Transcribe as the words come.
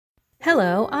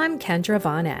Hello, I'm Kendra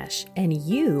Von Esch, and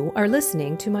you are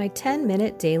listening to my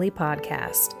 10-minute daily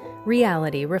podcast,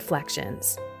 Reality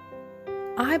Reflections.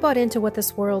 I bought into what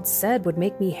this world said would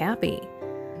make me happy.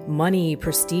 Money,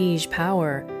 prestige,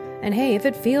 power. And hey, if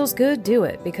it feels good, do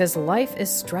it, because life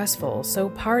is stressful, so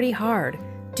party hard.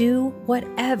 Do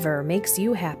whatever makes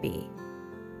you happy.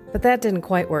 But that didn't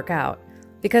quite work out,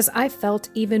 because I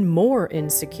felt even more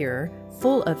insecure,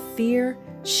 full of fear,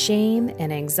 shame,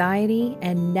 and anxiety,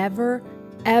 and never,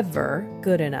 ever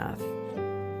good enough.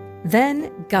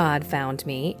 Then God found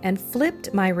me and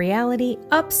flipped my reality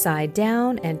upside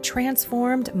down and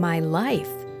transformed my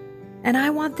life. And I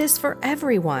want this for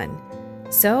everyone.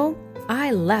 So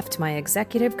I left my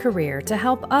executive career to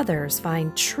help others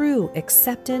find true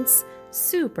acceptance,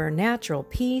 supernatural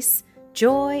peace,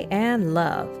 joy, and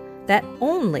love that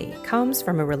only comes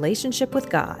from a relationship with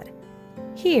God.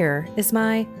 Here is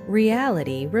my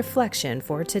reality reflection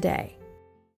for today.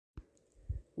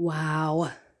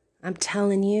 Wow, I'm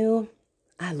telling you,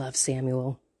 I love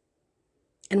Samuel.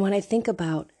 And when I think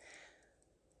about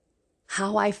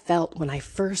how I felt when I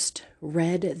first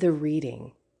read the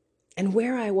reading and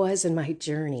where I was in my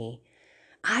journey,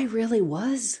 I really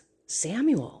was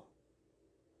Samuel.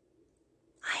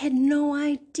 I had no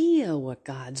idea what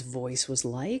God's voice was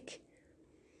like.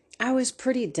 I was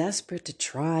pretty desperate to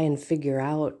try and figure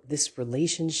out this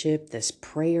relationship, this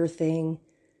prayer thing.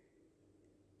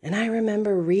 And I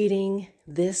remember reading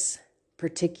this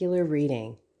particular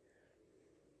reading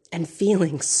and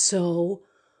feeling so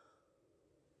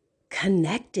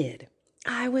connected.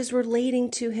 I was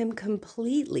relating to him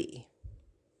completely.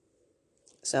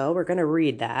 So we're going to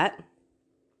read that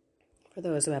for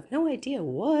those who have no idea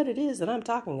what it is that I'm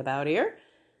talking about here.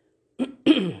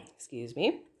 Excuse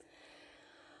me.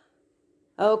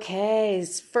 Okay,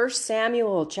 it's 1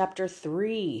 Samuel chapter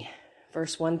 3,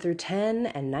 verse 1 through 10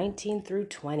 and 19 through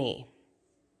 20.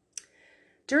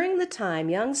 During the time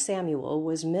young Samuel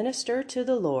was minister to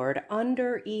the Lord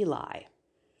under Eli,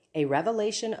 a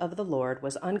revelation of the Lord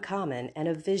was uncommon and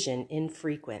a vision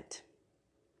infrequent.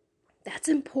 That's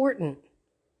important.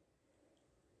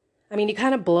 I mean, you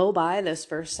kind of blow by this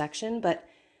first section, but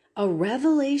a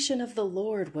revelation of the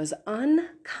Lord was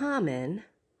uncommon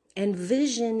and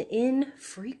vision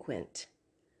infrequent.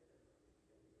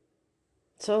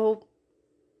 So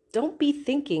don't be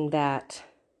thinking that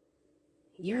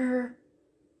you're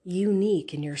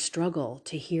unique in your struggle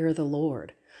to hear the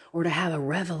Lord or to have a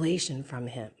revelation from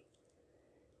him.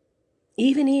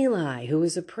 Even Eli, who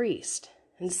was a priest,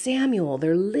 and Samuel,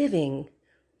 they're living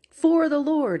for the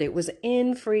Lord. It was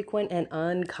infrequent and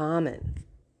uncommon.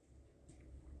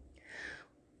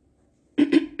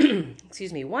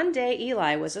 Excuse me. One day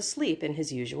Eli was asleep in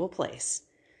his usual place.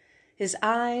 His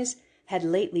eyes had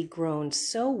lately grown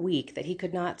so weak that he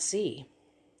could not see.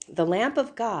 The lamp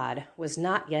of God was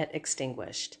not yet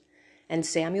extinguished, and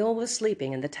Samuel was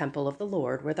sleeping in the temple of the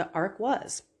Lord where the ark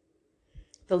was.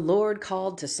 The Lord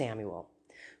called to Samuel,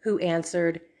 who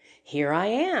answered, "Here I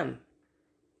am."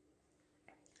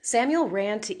 Samuel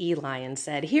ran to Eli and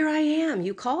said, "Here I am,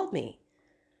 you called me."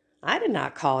 "I did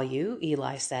not call you,"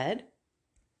 Eli said.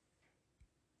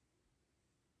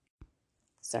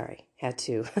 Sorry, had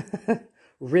to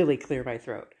really clear my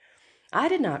throat. "I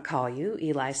did not call you,"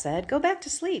 Eli said. "Go back to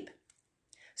sleep."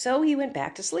 So he went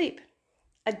back to sleep.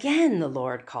 Again the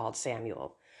Lord called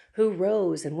Samuel, who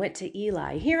rose and went to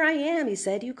Eli. "Here I am," he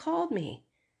said, "you called me."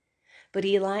 But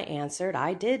Eli answered,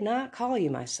 "I did not call you,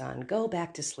 my son. Go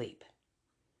back to sleep."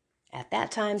 At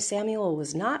that time Samuel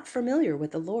was not familiar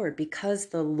with the Lord because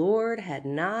the Lord had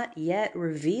not yet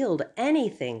revealed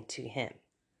anything to him.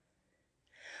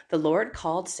 The Lord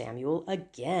called Samuel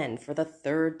again for the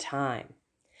third time.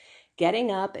 Getting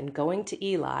up and going to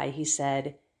Eli, he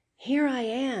said, "Here I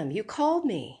am, you called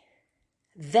me."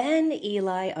 Then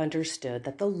Eli understood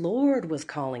that the Lord was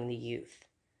calling the youth.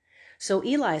 So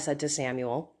Eli said to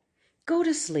Samuel, "Go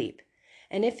to sleep,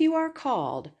 and if you are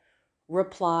called,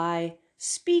 reply,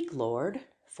 'Speak, Lord,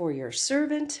 for your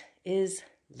servant is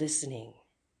listening.'"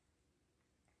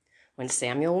 When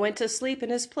Samuel went to sleep in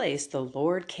his place, the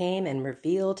Lord came and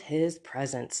revealed his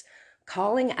presence,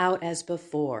 calling out as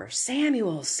before,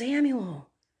 "Samuel,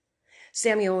 Samuel."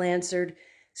 Samuel answered,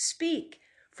 "Speak,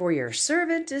 for your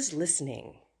servant is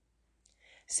listening."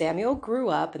 Samuel grew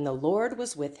up, and the Lord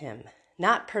was with him,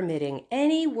 not permitting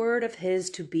any word of his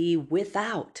to be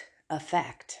without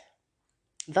effect.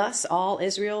 Thus all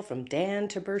Israel from Dan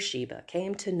to Beersheba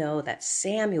came to know that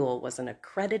Samuel was an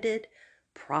accredited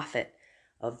prophet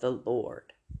of the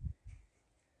Lord.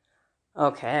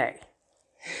 Okay.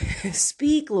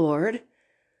 "Speak, Lord.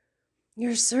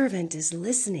 Your servant is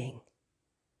listening."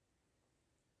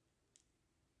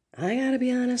 I gotta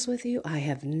be honest with you, I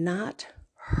have not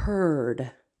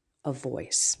heard a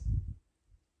voice,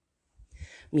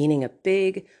 meaning a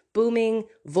big, booming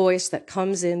voice that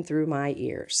comes in through my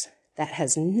ears. That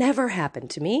has never happened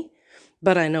to me,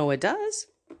 but I know it does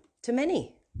to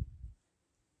many.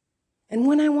 And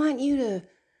when I want you to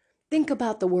think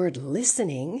about the word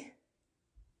listening,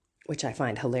 which I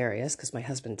find hilarious because my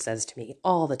husband says to me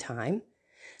all the time,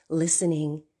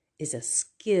 listening is a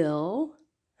skill.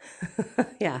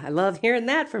 Yeah, I love hearing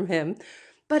that from him,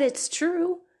 but it's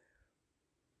true.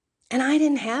 And I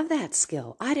didn't have that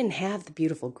skill. I didn't have the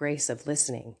beautiful grace of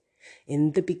listening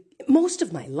in most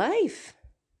of my life.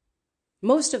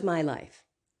 Most of my life.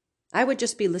 I would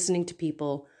just be listening to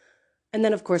people and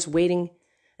then, of course, waiting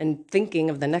and thinking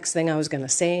of the next thing I was going to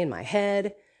say in my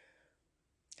head,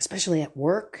 especially at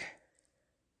work.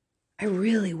 I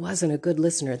really wasn't a good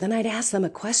listener. Then I'd ask them a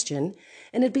question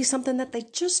and it'd be something that they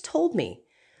just told me.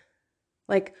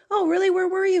 Like, oh, really? Where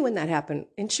were you when that happened?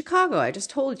 In Chicago, I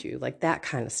just told you, like that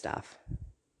kind of stuff.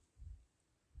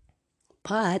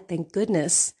 But thank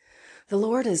goodness, the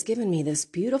Lord has given me this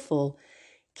beautiful,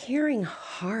 caring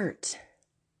heart.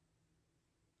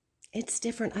 It's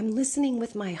different. I'm listening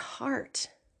with my heart,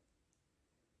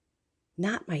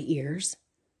 not my ears.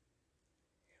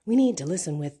 We need to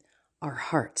listen with our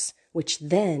hearts, which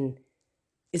then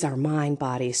is our mind,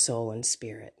 body, soul, and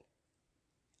spirit.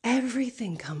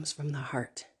 Everything comes from the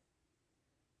heart.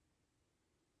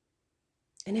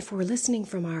 And if we're listening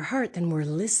from our heart, then we're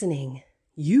listening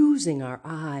using our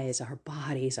eyes, our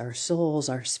bodies, our souls,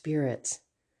 our spirits.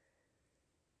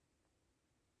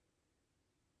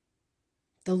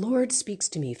 The Lord speaks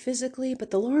to me physically, but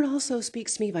the Lord also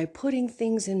speaks to me by putting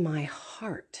things in my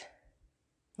heart.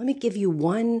 Let me give you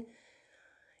one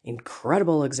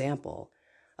incredible example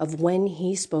of when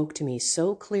He spoke to me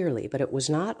so clearly, but it was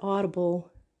not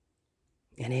audible,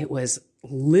 and it was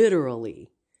literally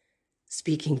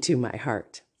speaking to my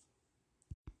heart.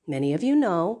 Many of you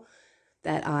know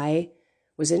that I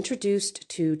was introduced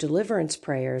to deliverance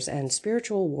prayers and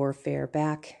spiritual warfare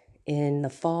back in the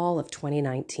fall of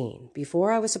 2019.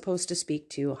 Before I was supposed to speak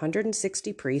to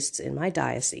 160 priests in my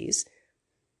diocese,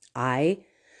 I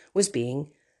was being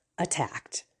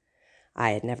attacked.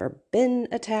 I had never been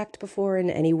attacked before in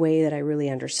any way that I really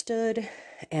understood.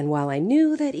 And while I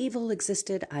knew that evil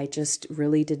existed, I just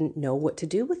really didn't know what to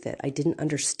do with it. I didn't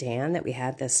understand that we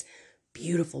had this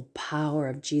beautiful power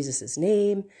of Jesus'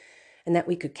 name and that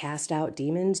we could cast out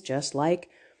demons just like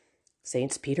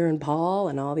Saints Peter and Paul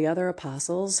and all the other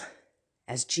apostles.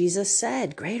 As Jesus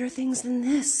said, greater things than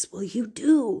this will you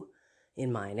do in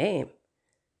my name.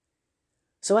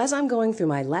 So as I'm going through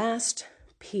my last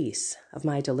piece of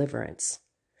my deliverance,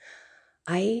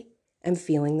 I am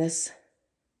feeling this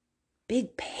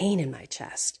big pain in my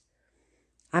chest.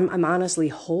 I'm honestly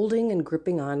holding and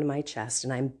gripping onto my chest,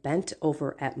 and I'm bent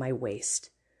over at my waist.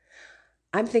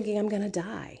 I'm thinking I'm going to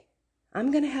die.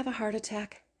 I'm going to have a heart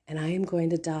attack, and I am going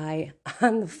to die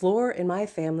on the floor in my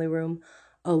family room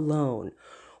alone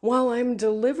while I'm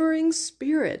delivering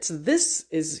spirits. This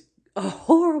is a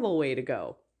horrible way to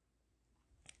go.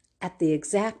 At the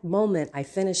exact moment I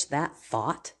finished that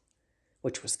thought,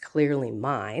 which was clearly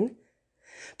mine,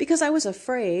 because I was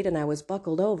afraid and I was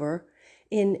buckled over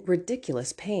in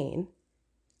ridiculous pain,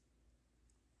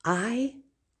 I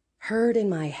heard in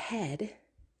my head,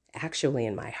 actually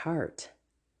in my heart,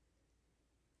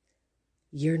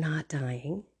 "You're not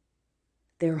dying.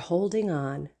 They're holding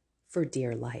on for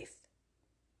dear life."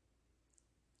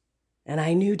 And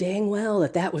I knew dang well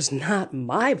that that was not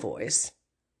my voice.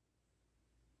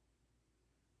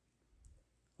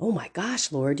 Oh my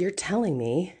gosh, Lord, you're telling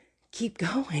me, keep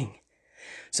going.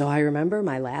 So I remember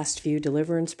my last few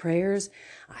deliverance prayers.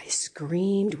 I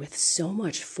screamed with so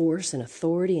much force and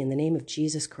authority in the name of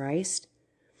Jesus Christ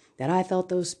that I felt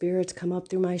those spirits come up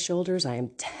through my shoulders. I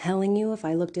am telling you, if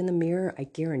I looked in the mirror, I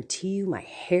guarantee you my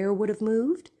hair would have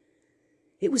moved.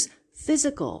 It was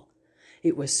physical.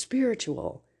 It was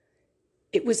spiritual.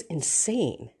 It was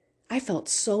insane. I felt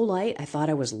so light. I thought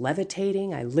I was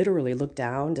levitating. I literally looked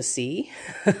down to see.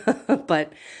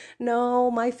 But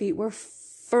no, my feet were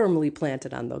firmly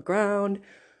planted on the ground.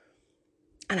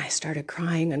 And I started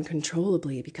crying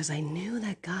uncontrollably because I knew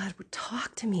that God would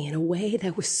talk to me in a way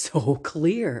that was so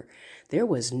clear. There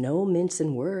was no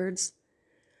mincing words.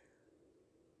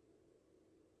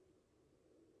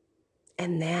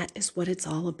 And that is what it's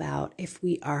all about if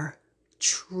we are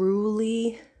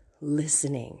truly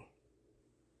listening.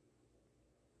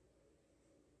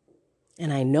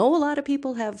 And I know a lot of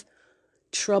people have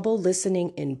trouble listening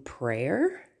in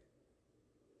prayer.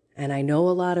 And I know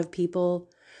a lot of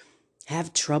people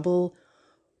have trouble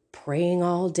praying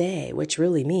all day, which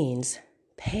really means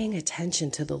paying attention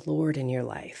to the Lord in your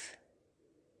life.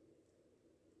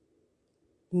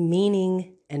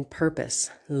 Meaning and purpose,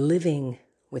 living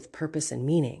with purpose and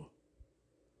meaning.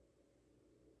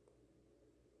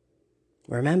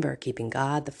 Remember, keeping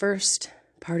God the first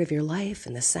part of your life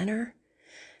in the center,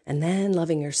 and then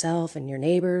loving yourself and your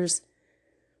neighbors.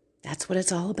 That's what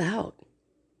it's all about.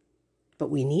 But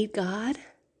we need God,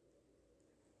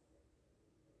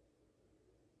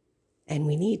 and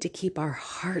we need to keep our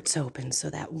hearts open so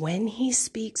that when He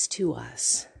speaks to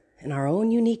us in our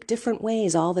own unique, different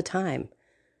ways all the time,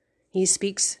 He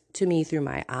speaks to me through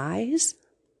my eyes,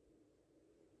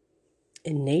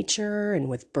 in nature and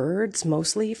with birds,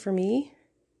 mostly for me.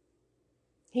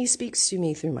 He speaks to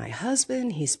me through my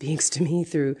husband. He speaks to me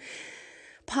through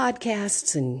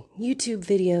podcasts and YouTube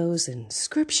videos and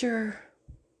scripture.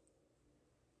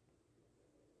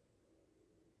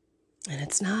 And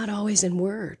it's not always in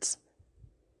words.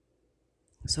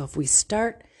 So if we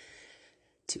start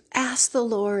to ask the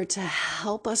Lord to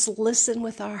help us listen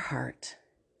with our heart,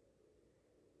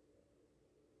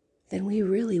 then we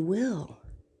really will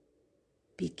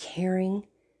be caring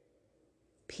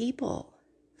people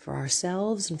for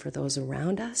ourselves and for those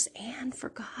around us and for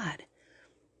God.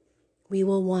 We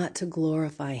will want to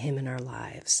glorify Him in our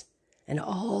lives and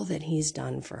all that He's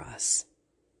done for us.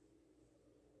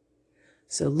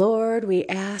 So Lord, we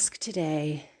ask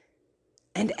today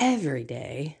and every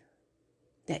day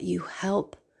that You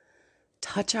help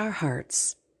touch our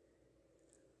hearts,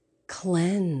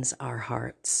 cleanse our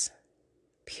hearts,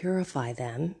 purify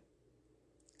them,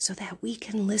 so that we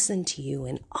can listen to You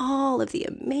in all of the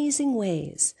amazing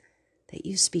ways that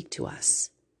You speak to us.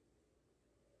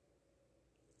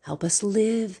 Help us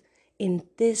live in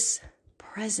this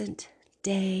present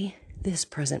day, this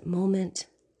present moment.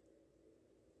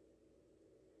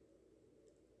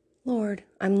 Lord,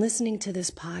 I'm listening to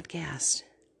this podcast.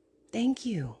 Thank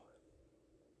You.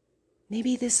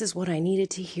 Maybe this is what I needed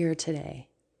to hear today.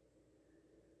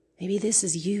 Maybe this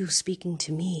is You speaking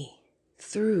to me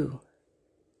through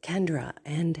Kendra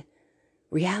and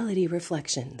Reality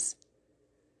Reflections.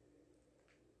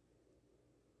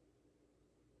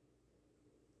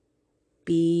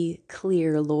 Be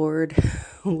clear, Lord.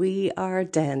 We are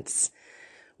dense.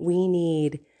 We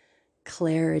need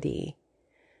clarity.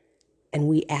 And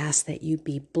we ask that You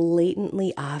be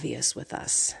blatantly obvious with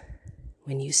us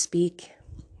when You speak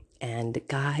and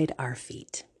guide our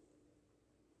feet.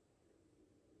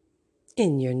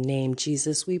 In Your name,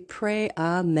 Jesus, we pray,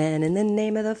 amen. In the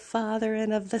name of the Father,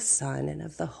 and of the Son, and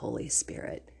of the Holy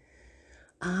Spirit.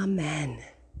 Amen.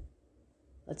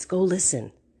 Let's go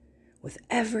listen with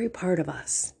every part of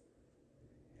us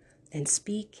and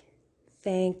speak,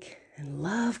 thank, and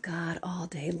love God all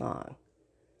day long.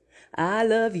 I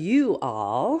love you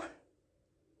all.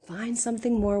 Find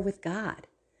something more with God.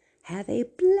 Have a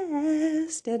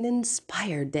blessed and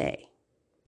inspired day.